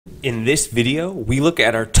In this video, we look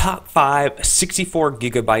at our top 5 64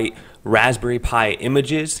 gigabyte Raspberry Pi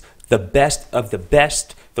images, the best of the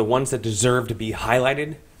best, the ones that deserve to be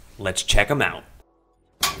highlighted. Let's check them out.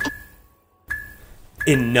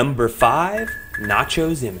 In number 5,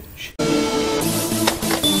 Nacho's image.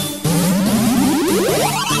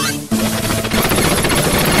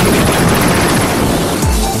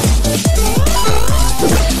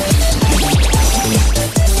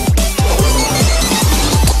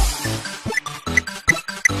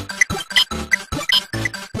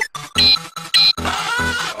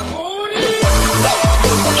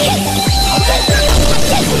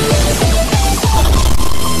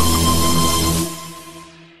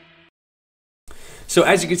 So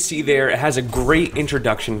as you can see there, it has a great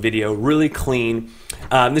introduction video, really clean.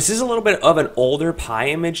 This is a little bit of an older Pi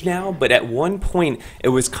image now, but at one point it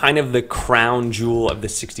was kind of the crown jewel of the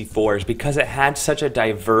 64s because it had such a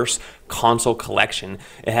diverse console collection.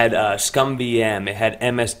 It had ScumVM, it had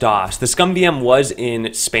MS-DOS. The ScumVM was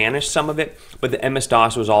in Spanish, some of it, but the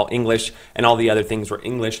MS-DOS was all English and all the other things were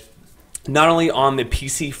English. Not only on the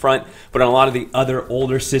PC front, but on a lot of the other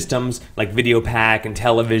older systems like Video Pack and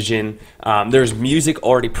television. There's music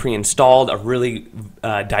already pre-installed, a really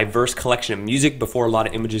diverse collection of music before a lot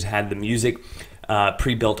of images had the music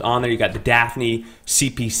pre-built on there. You got the Daphne,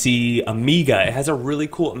 CPC, Amiga. It has a really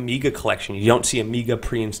cool Amiga collection. You don't see Amiga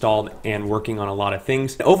pre-installed and working on a lot of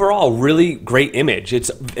things. Overall, really great image.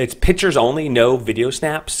 It's pictures only, no video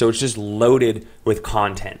snaps, so it's just loaded with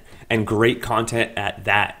content, and great content at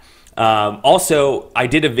that. Also, I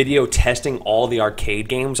did a video testing all the arcade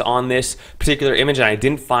games on this particular image, and I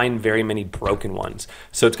didn't find very many broken ones.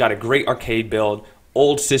 So it's got a great arcade build,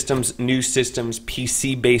 old systems, new systems,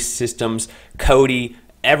 PC-based systems, KODI,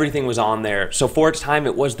 everything was on there. So for its time,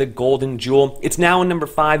 it was the golden jewel. It's now in number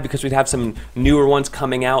 5 because we'd have some newer ones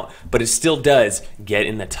coming out, but it still does get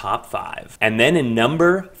in the top 5. And then in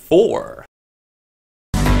number 4.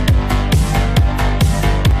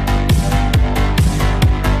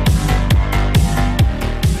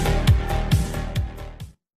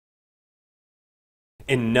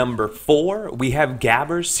 In number 4, we have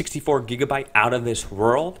Gabber's 64 gigabyte Out of This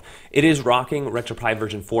World. It is rocking RetroPie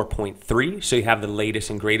version 4.3, so you have the latest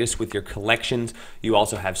and greatest with your collections. You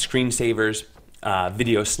also have screensavers,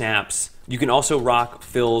 video snaps. You can also rock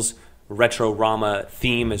Phil's Retro-Rama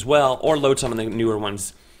theme as well, or load some of the newer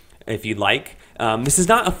ones if you'd like. This is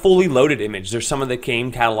not a fully loaded image. There's some of the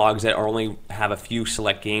game catalogs that only have a few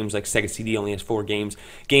select games, like Sega CD only has 4 games.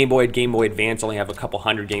 Game Boy Advance only have a couple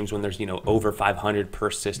hundred games when there's, over 500 per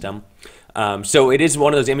system. So it is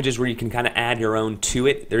one of those images where you can kind of add your own to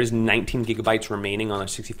it. There is 19 gigabytes remaining on a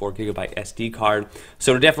 64 gigabyte SD card.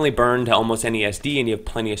 So it'll definitely burn to almost any SD, and you have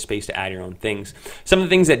plenty of space to add your own things. Some of the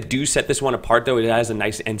things that do set this one apart, though, it has a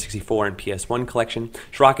nice N64 and PS1 collection.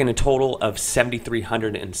 It's rocking a total of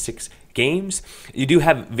 7,306 games. You do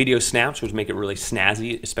have video snaps, which make it really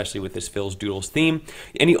snazzy, especially with this Phil's Doodles theme.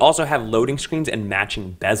 And you also have loading screens and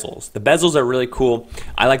matching bezels. The bezels are really cool.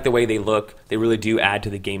 I like the way they look. They really do add to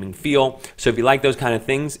the gaming feel. So if you like those kind of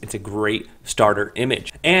things, it's a great starter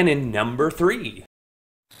image. And in number 3.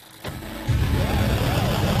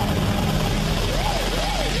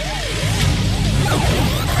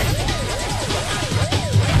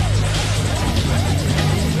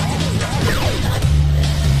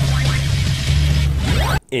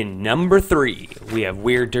 In number 3, we have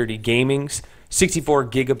Weird Dirty Gaming's 64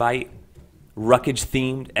 gigabyte Ruckage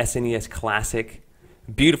themed SNES Classic.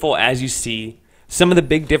 Beautiful as you see. Some of the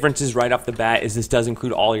big differences right off the bat is this does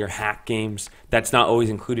include all your hack games. That's not always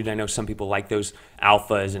included. I know some people like those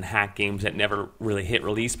alphas and hack games that never really hit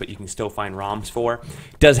release, but you can still find ROMs for.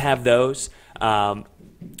 It does have those.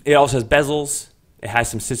 It also has bezels. It has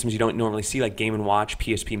some systems you don't normally see, like Game & Watch,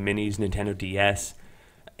 PSP Minis, Nintendo DS,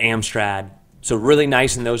 Amstrad. So really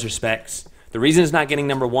nice in those respects. The reason it's not getting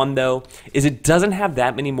number 1, though, is it doesn't have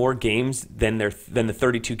that many more games than the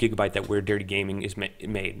 32 gigabyte that Weird Dirty Gaming is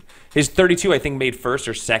made. His 32, I think, made first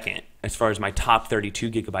or second as far as my top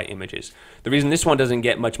 32 gigabyte images. The reason this one doesn't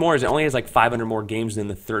get much more is it only has like 500 more games than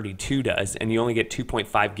the 32 does, and you only get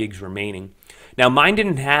 2.5 gigs remaining. Now, mine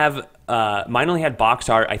didn't have, mine only had box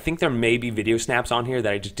art. I think there may be video snaps on here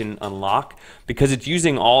that I just didn't unlock because it's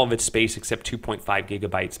using all of its space except 2.5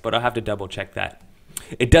 gigabytes, but I'll have to double check that.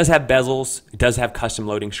 It does have bezels. It does have custom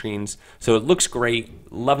loading screens, so it looks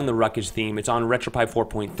great. Loving the Ruckage theme. It's on RetroPie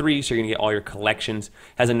 4.3, so you're going to get all your collections.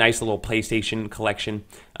 Has a nice little PlayStation collection.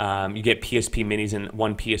 You get PSP Minis and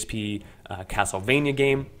one PSP Castlevania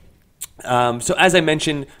game. So as I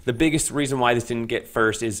mentioned, the biggest reason why this didn't get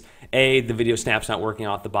first is A, the video snap's not working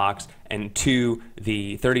off the box, and 2,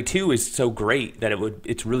 the 32 is so great that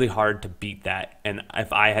it's really hard to beat that. And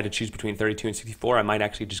if I had to choose between 32 and 64, I might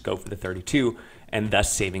actually just go for the 32, and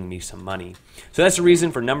thus saving me some money. So that's the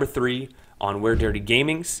reason for number 3 on We're Dirty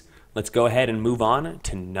Gaming's. Let's go ahead and move on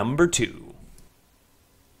to number 2.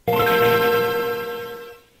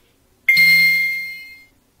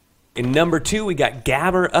 In number 2, we got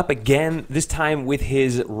Gabber up again, this time with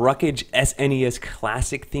his Ruckage SNES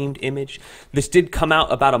Classic themed image. This did come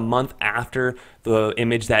out about a month after the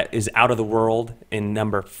image that is Out of the World in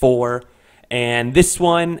number 4. And this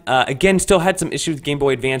one, again, still had some issues with Game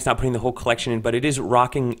Boy Advance, not putting the whole collection in, but it is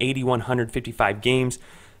rocking 8,155 games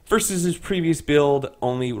versus his previous build,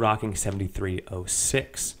 only rocking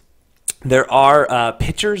 7,306. There are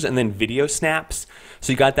pictures and then video snaps,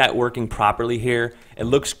 so you got that working properly here. It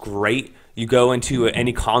looks great. You go into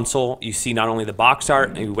any console, you see not only the box art,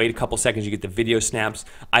 and you wait a couple seconds, you get the video snaps.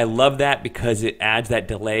 I love that because it adds that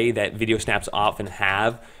delay that video snaps often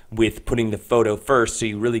have with putting the photo first, so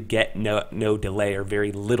you really get no delay or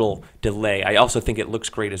very little delay. I also think it looks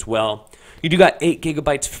great as well. You do got 8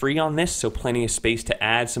 gigabytes free on this, so plenty of space to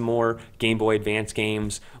add some more Game Boy Advance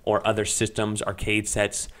games or other systems, arcade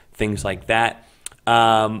sets, things like that.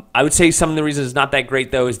 I would say some of the reasons it's not that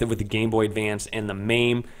great, though, is that with the Game Boy Advance and the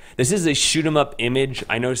MAME, this is a shoot-'em-up image.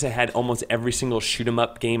 I noticed it had almost every single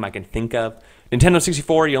shoot-'em-up game I can think of. Nintendo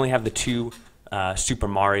 64, you only have the 2 Super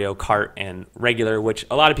Mario Kart and regular, which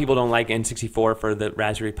a lot of people don't like N64 for the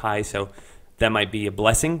Raspberry Pi, so that might be a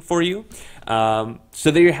blessing for you. So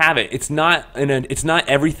there you have it. It's not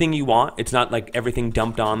everything you want. It's not like everything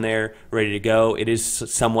dumped on there, ready to go. It is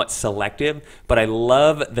somewhat selective, but I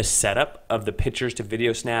love the setup of the pictures to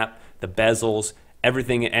video snap, the bezels,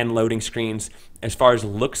 everything, and loading screens. As far as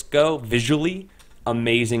looks go, visually,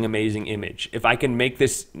 amazing, amazing image. If I can make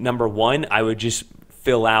this number 1, I would just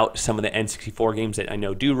fill out some of the N64 games that I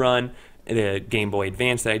know do run, the Game Boy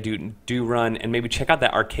Advance that I do run, and maybe check out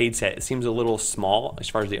that arcade set. It seems a little small as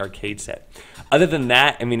far as the arcade set. Other than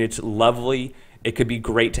that, I mean, it's lovely. It could be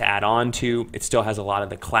great to add on to. It still has a lot of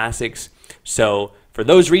the classics. So for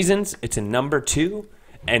those reasons, it's in number 2.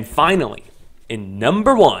 And finally, in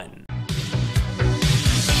number 1.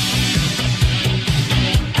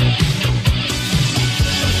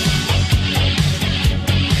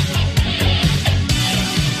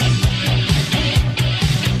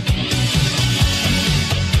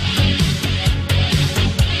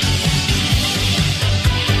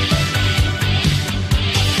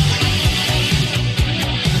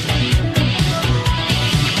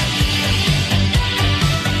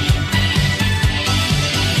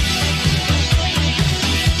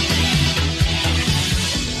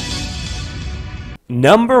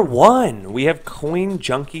 Number 1, we have Coin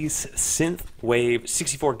Junkie's Synthwave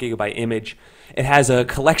 64 gigabyte image. It has a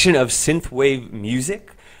collection of synthwave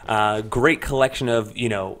music, great collection of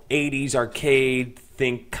 80s arcade,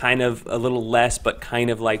 think kind of a little less, but kind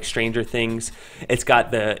of like Stranger Things. It's got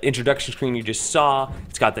the introduction screen you just saw.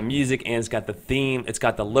 It's got the music and it's got the theme. It's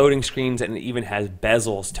got the loading screens and it even has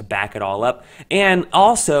bezels to back it all up. And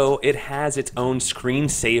also it has its own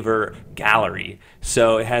screensaver gallery.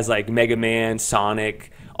 So it has like Mega Man,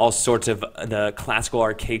 Sonic, all sorts of the classical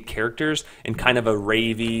arcade characters and kind of a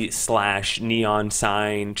ravey / neon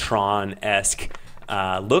sign Tron-esque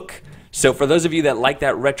look. So for those of you that like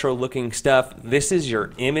that retro looking stuff, this is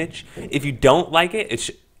your image. If you don't like it,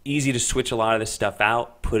 it's easy to switch a lot of this stuff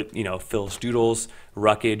out. Put, Phil's Doodles,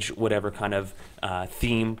 Ruckage, whatever kind of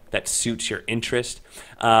theme that suits your interest.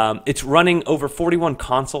 It's running over 41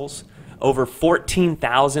 consoles, over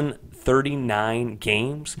 14,039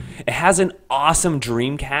 games. It has an awesome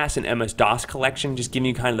Dreamcast and MS-DOS collection, just giving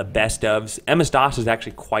you kind of the best ofs. MS-DOS is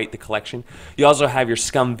actually quite the collection. You also have your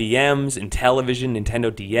Scum VMs, Intellivision,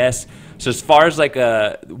 Nintendo DS. So as far as like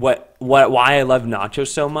why I love Nacho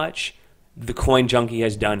so much, the Coin Junkie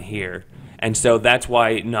has done here. And so that's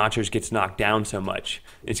why Nachos gets knocked down so much.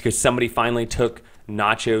 It's because somebody finally took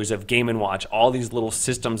Nachos of Game & Watch, all these little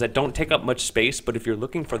systems that don't take up much space, but if you're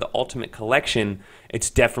looking for the ultimate collection, it's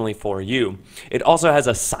definitely for you. It also has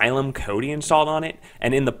Asylum KODI installed on it,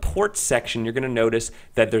 and in the ports section, you're going to notice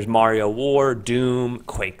that there's Mario War, Doom,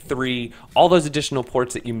 Quake 3, all those additional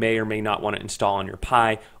ports that you may or may not want to install on your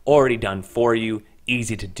Pi, already done for you,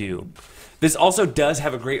 easy to do. This also does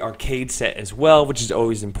have a great arcade set as well, which is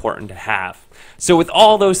always important to have. So with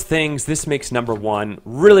all those things, this makes number 1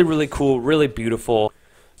 really, really cool, really beautiful.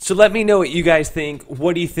 So let me know what you guys think.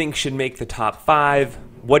 What do you think should make the top 5?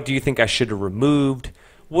 What do you think I should have removed?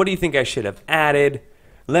 What do you think I should have added?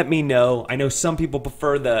 Let me know. I know some people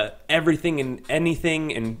prefer the everything and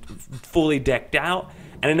anything and fully decked out.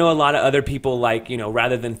 And I know a lot of other people like,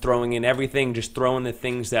 rather than throwing in everything, just throw in the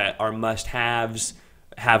things that are must-haves,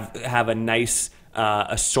 have a nice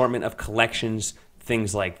assortment of collections,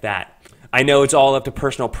 things like that. I know it's all up to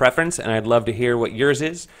personal preference, and I'd love to hear what yours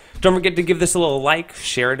is. Don't forget to give this a little like,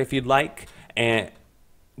 share it if you'd like, and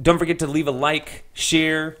don't forget to leave a like,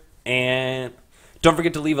 share, and don't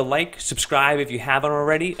forget to leave a like, subscribe if you haven't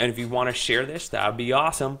already, and if you want to share this, that would be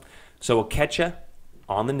awesome. So we'll catch you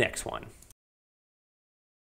on the next one.